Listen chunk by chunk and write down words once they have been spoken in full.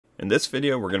In this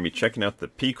video, we're going to be checking out the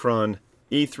Pecron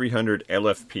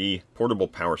E300LFP portable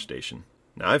power station.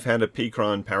 Now, I've had a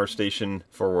Pecron power station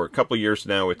for a couple years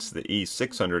now. It's the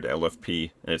E600LFP,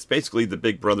 and it's basically the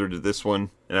big brother to this one,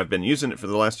 and I've been using it for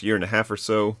the last year and a half or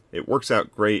so. It works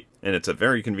out great, and it's a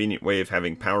very convenient way of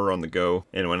having power on the go.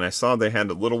 And when I saw they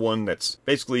had a little one that's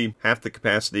basically half the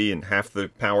capacity and half the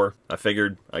power, I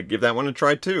figured I'd give that one a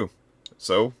try too.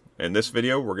 So, in this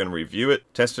video, we're going to review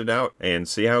it, test it out, and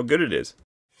see how good it is.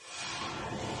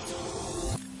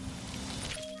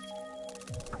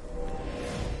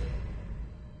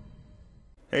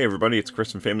 Hey everybody, it's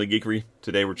Chris from Family Geekery.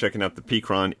 Today we're checking out the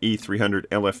Pecron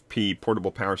E300LFP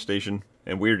portable power station,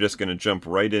 and we're just going to jump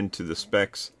right into the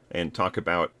specs and talk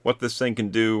about what this thing can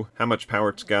do, how much power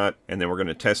it's got, and then we're going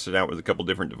to test it out with a couple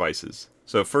different devices.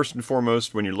 So first and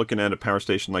foremost, when you're looking at a power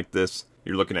station like this,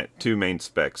 you're looking at two main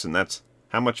specs, and that's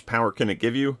how much power can it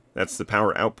give you, that's the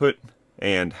power output,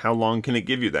 and how long can it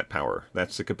give you that power,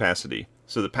 that's the capacity.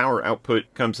 So the power output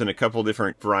comes in a couple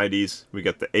different varieties. We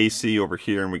got the AC over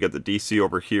here and we got the DC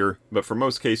over here. But for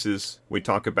most cases, we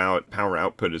talk about power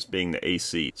output as being the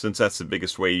AC, since that's the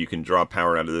biggest way you can draw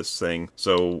power out of this thing.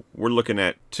 So we're looking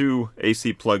at two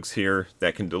AC plugs here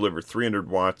that can deliver 300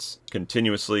 watts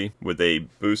continuously with a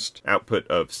boost output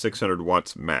of 600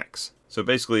 watts max. So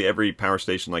basically every power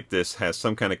station like this has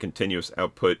some kind of continuous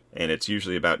output, and it's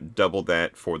usually about double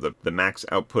that for the max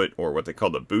output, or what they call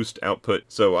the boost output.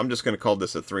 So I'm just going to call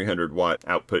this a 300 watt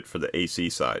output for the AC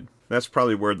side. That's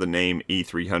probably where the name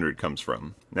E300 comes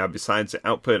from. Now, besides the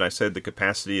output, I said the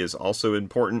capacity is also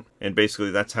important, and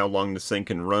basically that's how long this thing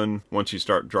can run once you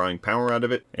start drawing power out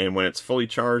of it. And when it's fully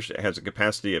charged, it has a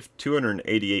capacity of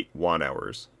 288 watt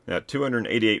hours. Now,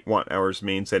 288 watt hours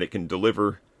means that it can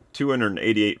deliver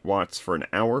 288 watts for an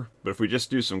hour, but if we just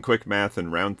do some quick math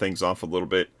and round things off a little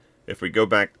bit, if we go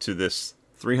back to this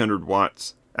 300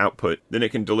 watts output, then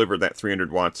it can deliver that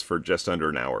 300 watts for just under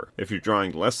an hour. If you're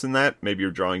drawing less than that, maybe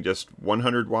you're drawing just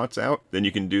 100 watts out, then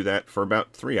you can do that for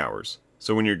about 3 hours.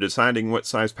 So when you're deciding what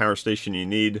size power station you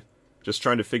need, just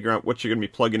try to figure out what you're going to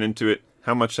be plugging into it,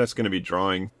 how much that's going to be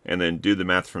drawing, and then do the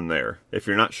math from there. If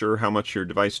you're not sure how much your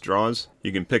device draws,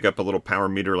 you can pick up a little power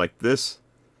meter like this,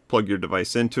 plug your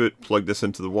device into it, plug this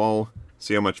into the wall,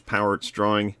 see how much power it's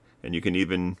drawing, and you can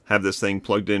even have this thing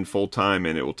plugged in full time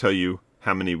and it will tell you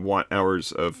how many watt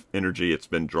hours of energy it's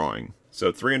been drawing. So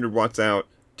 300 watts out,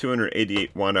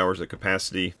 288 watt hours of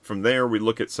capacity. From there we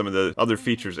look at some of the other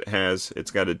features it has.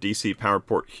 It's got a DC power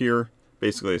port here,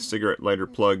 basically a cigarette lighter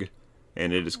plug,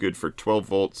 and it is good for 12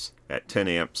 volts at 10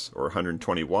 amps or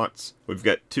 120 watts. We've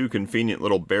got two convenient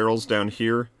little barrels down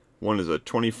here. One is a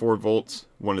 24 volts,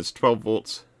 one is 12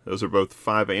 volts. Those are both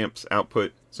 5 amps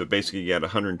output, so basically you got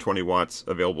 120 watts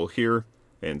available here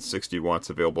and 60 watts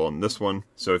available on this one.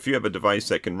 So if you have a device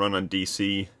that can run on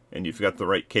DC and you've got the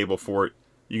right cable for it,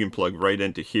 you can plug right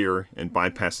into here and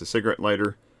bypass the cigarette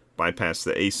lighter, bypass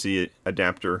the AC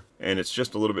adapter, and it's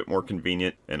just a little bit more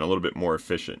convenient and a little bit more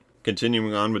efficient.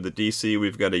 Continuing on with the DC,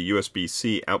 we've got a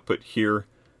USB-C output here,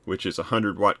 which is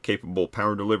 100 watt capable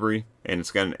power delivery, and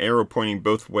it's got an arrow pointing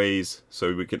both ways,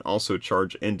 so we can also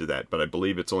charge into that, but I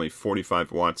believe it's only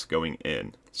 45 watts going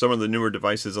in. Some of the newer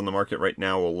devices on the market right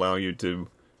now will allow you to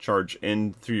charge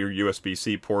in through your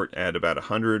USB-C port at about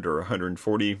 100 or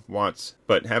 140 watts,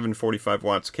 but having 45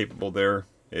 watts capable there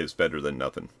is better than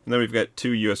nothing. And then we've got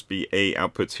two USB-A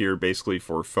outputs here, basically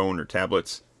for phone or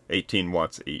tablets, 18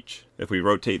 watts each. If we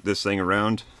rotate this thing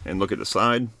around and look at the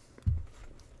side,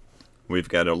 we've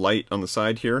got a light on the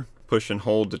side here. Push and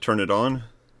hold to turn it on.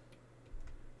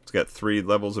 It's got 3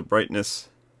 levels of brightness,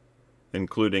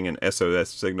 including an SOS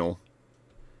signal,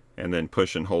 and then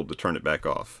push and hold to turn it back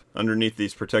off. Underneath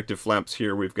these protective flaps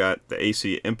here, we've got the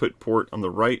AC input port on the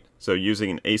right. So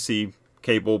using an AC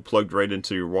cable plugged right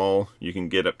into your wall, you can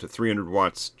get up to 300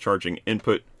 watts charging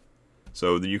input.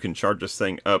 So that you can charge this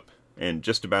thing up in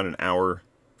just about an hour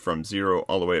from 0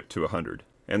 all the way up to 100.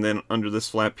 And then under this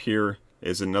flap here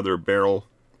is another barrel,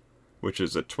 which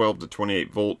is a 12 to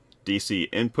 28 volt DC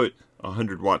input,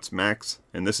 100 watts max,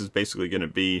 and this is basically going to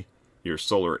be your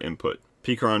solar input.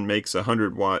 Pecron makes a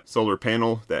 100 watt solar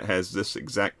panel that has this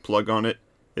exact plug on it.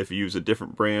 If you use a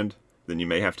different brand, then you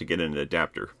may have to get an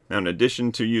adapter. Now, in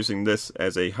addition to using this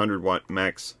as a 100 watt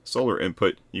max solar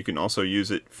input, you can also use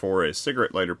it for a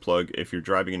cigarette lighter plug if you're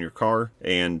driving in your car,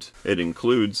 and it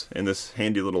includes, in this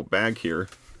handy little bag here,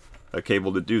 a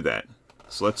cable to do that.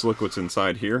 So let's look what's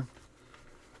inside here.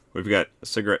 We've got a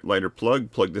cigarette lighter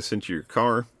plug, plug this into your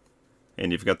car,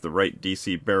 and you've got the right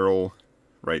DC barrel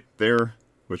right there,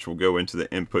 which will go into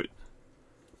the input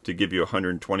to give you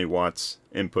 120 watts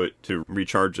input to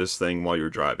recharge this thing while you're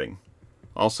driving.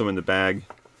 Also in the bag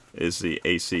is the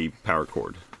AC power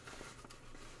cord.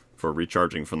 for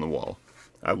recharging from the wall.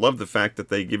 I love the fact that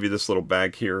they give you this little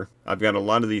bag here. I've got a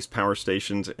lot of these power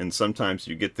stations, and sometimes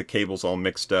you get the cables all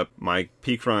mixed up. My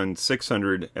Pecron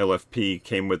E300LFP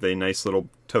came with a nice little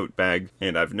tote bag,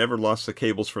 and I've never lost the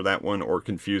cables for that one or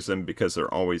confused them because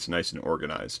they're always nice and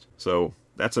organized. So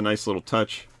that's a nice little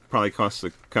touch. Probably costs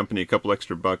the company a couple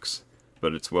extra bucks,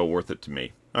 but it's well worth it to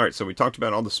me. Alright, so we talked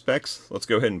about all the specs. Let's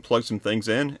go ahead and plug some things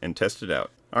in and test it out.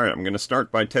 Alright, I'm going to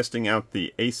start by testing out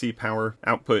the AC power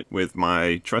output with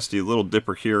my trusty little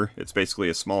dipper here. It's basically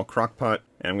a small crock pot,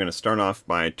 and I'm going to start off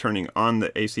by turning on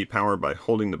the AC power by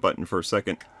holding the button for a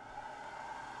second.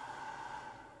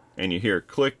 And you hear a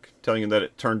click telling you that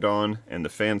it turned on, and the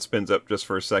fan spins up just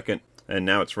for a second, and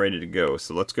now it's ready to go.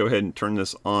 So let's go ahead and turn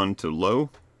this on to low.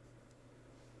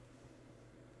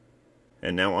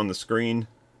 And now on the screen,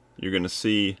 you're going to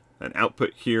see an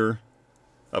output here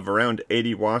of around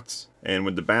 80 watts. And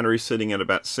with the battery sitting at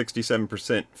about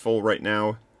 67% full right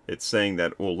now, it's saying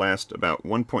that it will last about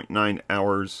 1.9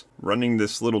 hours running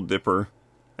this little dipper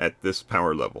at this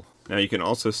power level. Now you can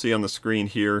also see on the screen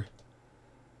here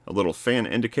a little fan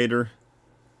indicator,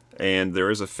 and there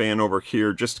is a fan over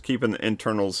here just keeping the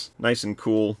internals nice and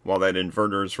cool while that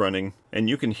inverter is running. And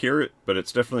you can hear it, but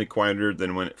it's definitely quieter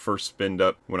than when it first spinned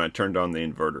up when I turned on the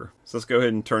inverter. So let's go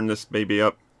ahead and turn this baby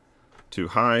up to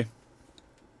high.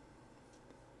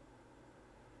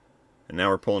 And now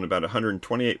we're pulling about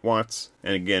 128 watts.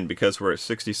 And again, because we're at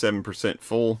 67%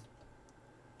 full,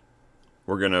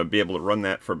 we're going to be able to run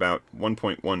that for about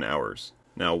 1.1 hours.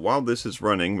 Now while this is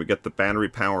running, we got the battery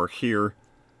power here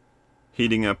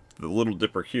heating up the little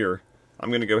dipper here. I'm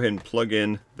going to go ahead and plug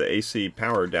in the AC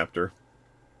power adapter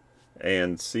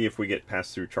and see if we get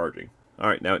pass-through charging.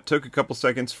 Alright, now it took a couple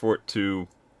seconds for it to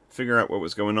figure out what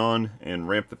was going on and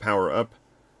ramp the power up,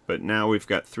 but now we've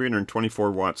got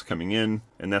 324 watts coming in,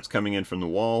 and that's coming in from the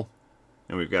wall,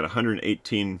 and we've got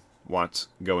 118 watts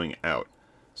going out.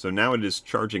 So now it is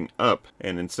charging up,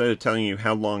 and instead of telling you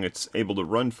how long it's able to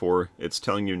run for, it's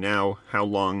telling you now how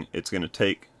long it's going to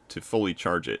take to fully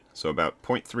charge it. So about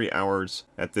 0.3 hours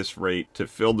at this rate to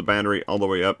fill the battery all the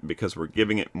way up, because we're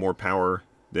giving it more power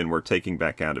than we're taking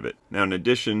back out of it. Now in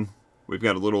addition, we've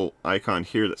got a little icon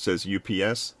here that says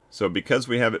UPS. So because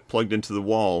we have it plugged into the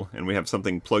wall and we have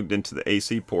something plugged into the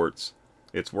AC ports,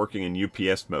 it's working in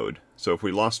UPS mode. So if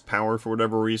we lost power for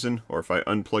whatever reason, or if I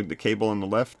unplugged the cable on the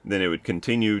left, then it would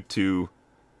continue to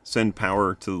send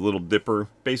power to the little dipper,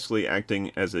 basically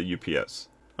acting as a UPS.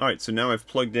 Alright, so now I've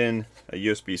plugged in a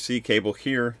USB-C cable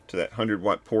here to that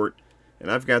 100-watt port, and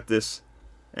I've got this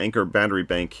Anker battery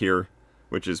bank here,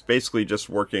 which is basically just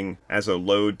working as a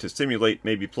load to simulate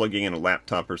maybe plugging in a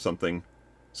laptop or something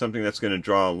that's going to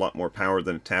draw a lot more power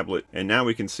than a tablet. And now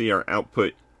we can see our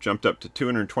output jumped up to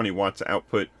 220 watts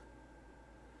output.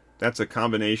 That's a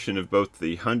combination of both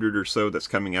the 100 or so that's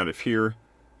coming out of here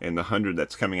and the 100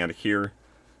 that's coming out of here.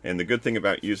 And the good thing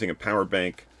about using a power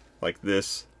bank like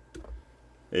this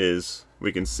is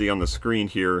we can see on the screen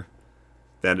here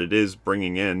that it is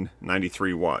bringing in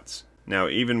 93 watts. Now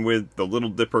even with the little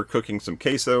dipper cooking some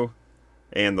queso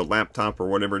and the laptop or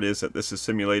whatever it is that this is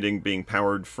simulating being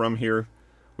powered from here,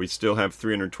 we still have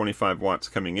 325 watts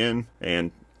coming in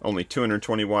and only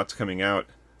 220 watts coming out,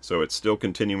 so it's still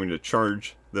continuing to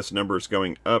charge. This number is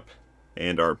going up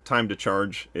and our time to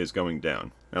charge is going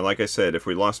down. Now like I said, if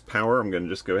we lost power, I'm going to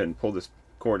just go ahead and pull this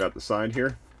cord out the side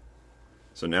here.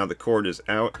 So now the cord is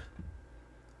out,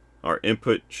 our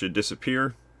input should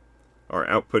disappear, our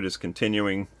output is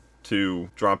continuing to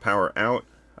draw power out.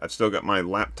 I've still got my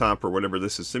laptop or whatever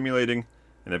this is simulating,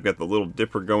 and I've got the little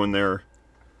dipper going there,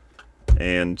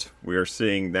 and we are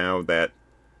seeing now that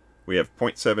we have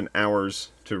 0.7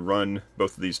 hours to run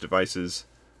both of these devices,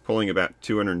 pulling about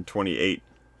 228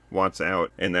 watts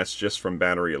out, and that's just from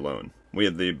battery alone. We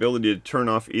have the ability to turn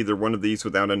off either one of these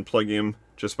without unplugging them,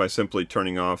 just by simply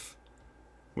turning off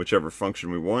whichever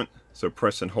function we want. So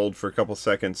press and hold for a couple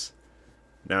seconds.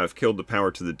 Now I've killed the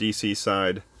power to the DC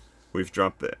side. We've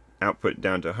dropped the output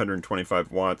down to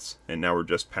 125 watts, and now we're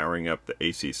just powering up the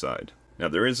AC side. Now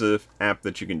there is an app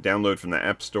that you can download from the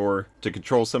App Store to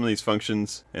control some of these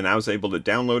functions, and I was able to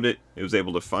download it. It was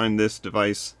able to find this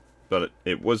device, but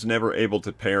it was never able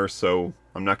to pair, so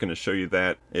I'm not going to show you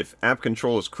that. If app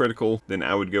control is critical, then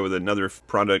I would go with another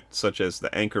product such as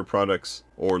the Anker products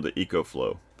or the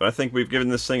EcoFlow. But I think we've given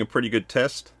this thing a pretty good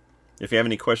test. If you have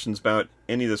any questions about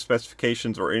any of the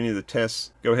specifications or any of the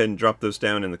tests, go ahead and drop those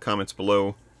down in the comments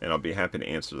below, and I'll be happy to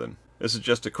answer them. This is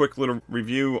just a quick little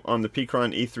review on the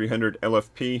Pecron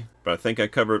E300LFP, but I think I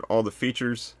covered all the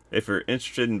features. If you're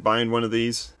interested in buying one of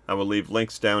these, I will leave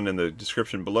links down in the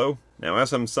description below. Now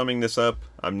as I'm summing this up,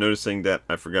 I'm noticing that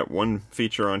I forgot one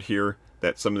feature on here,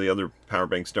 that some of the other power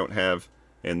banks don't have.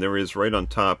 And there is, right on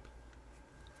top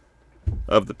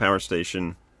of the power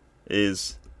station,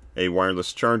 is a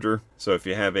wireless charger. So if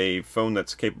you have a phone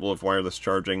that's capable of wireless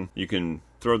charging, you can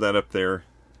throw that up there,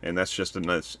 and that's just a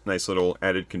nice little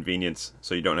added convenience,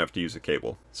 so you don't have to use a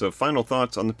cable. So final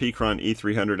thoughts on the Pecron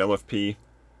E300LFP.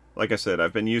 Like I said,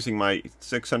 I've been using my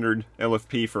 600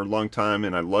 LFP for a long time,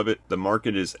 and I love it. The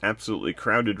market is absolutely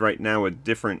crowded right now with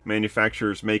different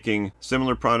manufacturers making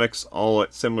similar products, all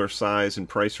at similar size and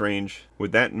price range.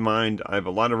 With that in mind, I have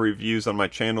a lot of reviews on my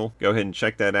channel. Go ahead and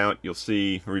check that out. You'll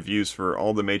see reviews for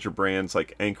all the major brands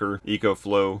like Anker,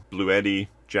 EcoFlow, Bluetti,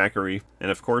 Jackery,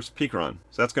 and of course Pecron.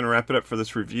 So that's going to wrap it up for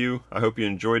this review. I hope you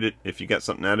enjoyed it. If you got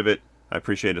something out of it, I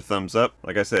appreciate a thumbs up.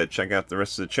 Like I said, check out the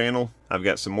rest of the channel. I've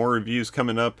got some more reviews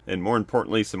coming up, and more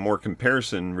importantly, some more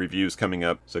comparison reviews coming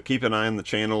up. So keep an eye on the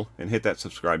channel and hit that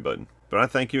subscribe button. But I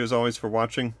thank you as always for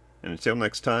watching, and until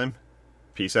next time,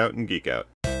 peace out and geek out.